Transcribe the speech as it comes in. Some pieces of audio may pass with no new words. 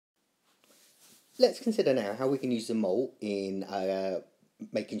Let's consider now how we can use the mole in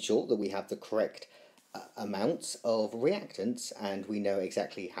making sure that we have the correct amounts of reactants and we know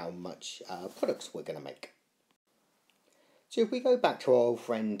exactly how much products we're going to make. So if we go back to our old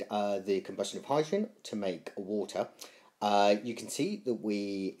friend, the combustion of hydrogen to make water, you can see that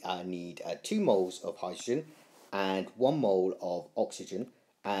we need 2 moles of hydrogen and 1 mole of oxygen,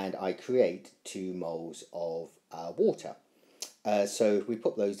 and I create 2 moles of water. So if we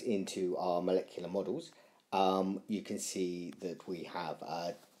put those into our molecular models, you can see that we have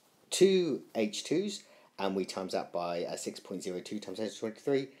 2 H2s, and we times that by 6.02 times 10 to the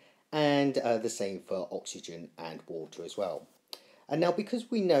 23, and the same for oxygen and water as well. And now, because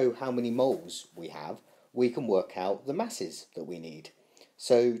we know how many moles we have, we can work out the masses that we need.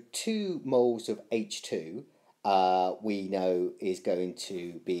 So 2 moles of H2 we know is going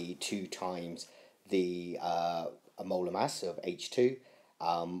to be 2 times the a molar mass of H2.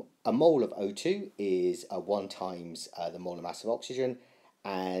 A mole of O2 is 1 times the molar mass of oxygen,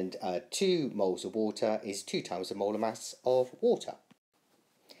 and 2 moles of water is 2 times the molar mass of water.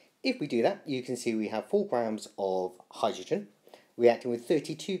 If we do that, you can see we have 4 grams of hydrogen reacting with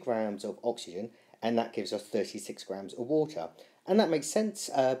 32 grams of oxygen, and that gives us 36 grams of water. And that makes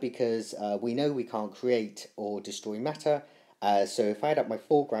sense because we know we can't create or destroy matter. So if I add up my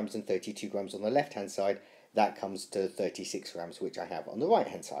 4 grams and 32 grams on the left hand side, that comes to 36 grams, which I have on the right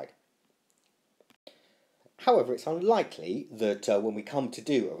hand side. However, it's unlikely that when we come to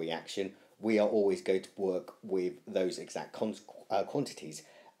do a reaction, we are always going to work with those exact quantities.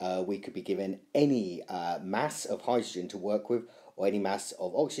 We could be given any mass of hydrogen to work with, or any mass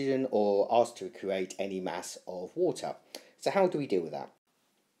of oxygen, or asked to create any mass of water. So how do we deal with that?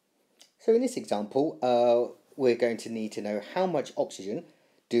 So in this example, we're going to need to know how much oxygen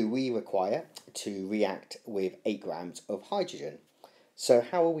do we require to react with 8 grams of hydrogen. So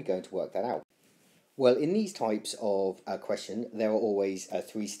how are we going to work that out? Well, in these types of question, there are always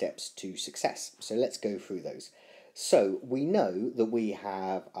 3 steps to success. So let's go through those. So we know that we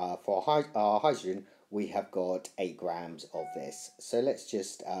have, for our hydrogen, we have got 8 grams of this. So let's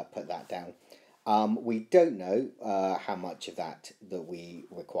just put that down. We don't know how much of that we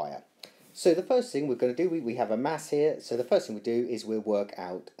require. So the first thing we're going to do, we have a mass here. So the first thing we do is we'll work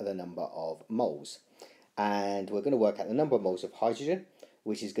out the number of moles. And we're going to work out the number of moles of hydrogen,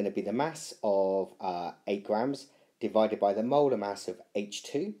 which is going to be the mass of 8 grams divided by the molar mass of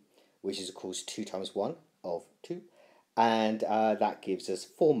H2, which is of course 2 times 1 of 2. And that gives us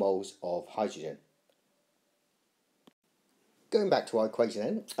 4 moles of hydrogen. Going back to our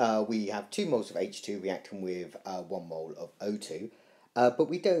equation then, we have 2 moles of H2 reacting with 1 mole of O2, but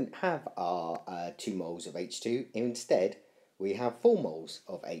we don't have our 2 moles of H2. Instead, we have 4 moles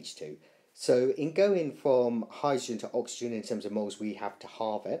of H2. So in going from hydrogen to oxygen in terms of moles, we have to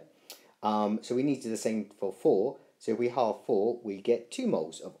halve it. So we need to do the same for 4. So if we halve 4, we get 2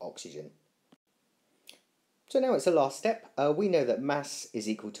 moles of oxygen. So now it's the last step. We know that mass is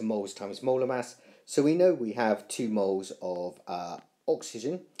equal to moles times molar mass. So we know we have 2 moles of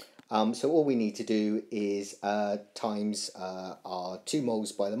oxygen. So all we need to do is times our 2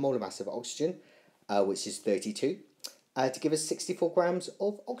 moles by the molar mass of oxygen, which is 32, to give us 64 grams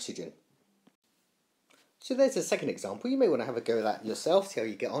of oxygen. So there's a second example. You may want to have a go at that yourself, see how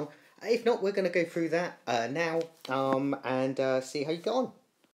you get on. If not, we're going to go through that now and see how you get on.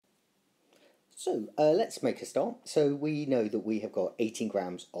 So let's make a start. So we know that we have got 18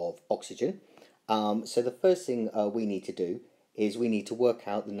 grams of oxygen. So the first thing we need to do is we need to work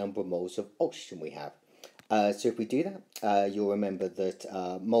out the number of moles of oxygen we have. So if we do that, you'll remember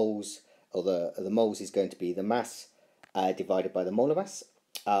that moles, or the moles is going to be the mass divided by the molar mass,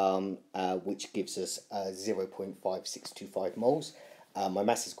 which gives us 0.5625 moles. My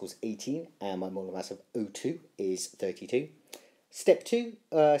mass is, of course, 18, and my molar mass of O2 is 32. Step 2,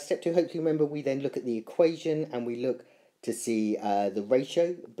 hopefully remember, we then look at the equation and we look to see the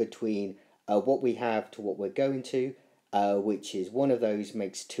ratio between what we have to what we're going to, which is 1 of those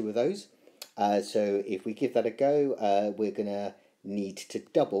makes 2 of those. So if we give that a go, we're going to need to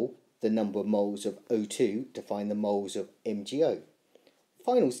double the number of moles of O2 to find the moles of MgO.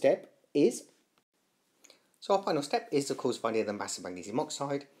 Final step is, so our final step is, of course, finding the mass of magnesium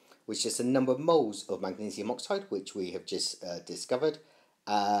oxide, which is the number of moles of magnesium oxide, which we have just discovered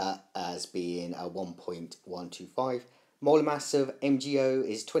as being 1.125. Molar mass of MgO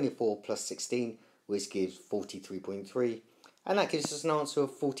is 24 plus 16, which gives 43.3, and that gives us an answer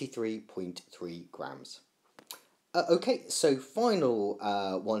of 43.3 grams. Okay, so final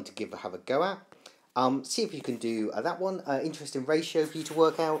one to have a go at. See if you can do that one. Interesting ratio for you to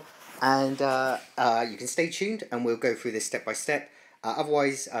work out, and you can stay tuned and we'll go through this step by step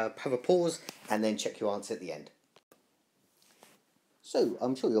Otherwise, have a pause and then check your answer at the end. So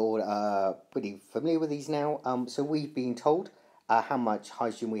I'm sure you're all pretty familiar with these now. So we've been told how much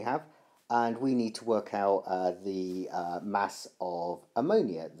hydrogen we have, and we need to work out the mass of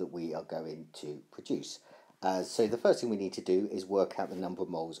ammonia that we are going to produce. So the first thing we need to do is work out the number of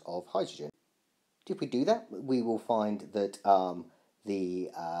moles of hydrogen. If we do that, we will find that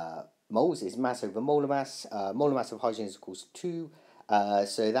the moles is mass over molar mass. Molar mass of hydrogen is of course 2,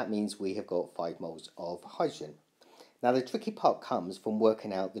 so that means we have got 5 moles of hydrogen. Now the tricky part comes from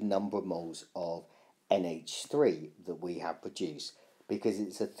working out the number of moles of NH3 that we have produced, because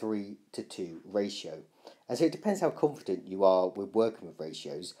it's a 3:2 ratio. And so it depends how confident you are with working with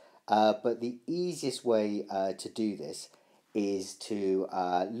ratios, but the easiest way to do this is to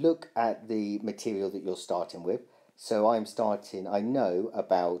look at the material that you're starting with. So I know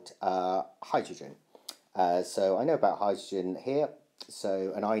about hydrogen. So I know about hydrogen here,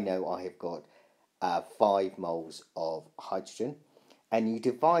 and I know I have got 5 moles of hydrogen, and you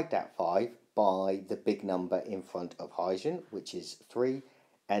divide that 5 by the big number in front of hydrogen, which is 3,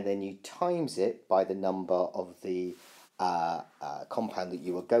 and then you times it by the number of the compound that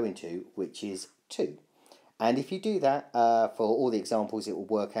you are going to, which is 2. And if you do that for all the examples, it will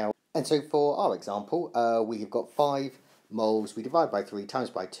work out. And so for our example, we have got 5 moles, we divide by 3 times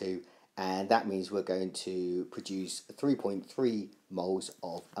by 2, and that means we're going to produce 3.3 moles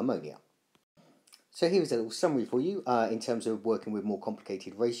of ammonia. So here's a little summary for you in terms of working with more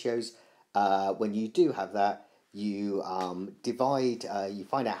complicated ratios. When you do have that, you divide, you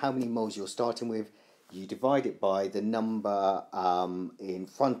find out how many moles you're starting with, you divide it by the number in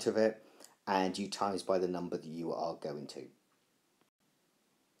front of it, and you times by the number that you are going to.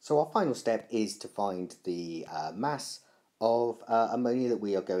 So our final step is to find the mass of ammonia that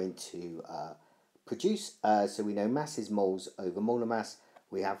we are going to produce. So we know mass is moles over molar mass.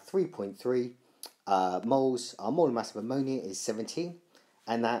 We have 3.3 moles. Our molar mass of ammonia is 17,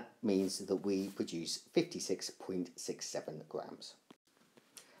 and that means that we produce 56.67 grams.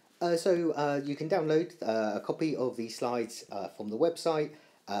 So you can download a copy of these slides from the website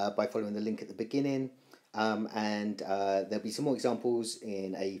by following the link at the beginning, and there'll be some more examples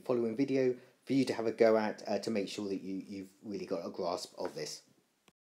in a following video for you to have a go at to make sure that you've really got a grasp of this.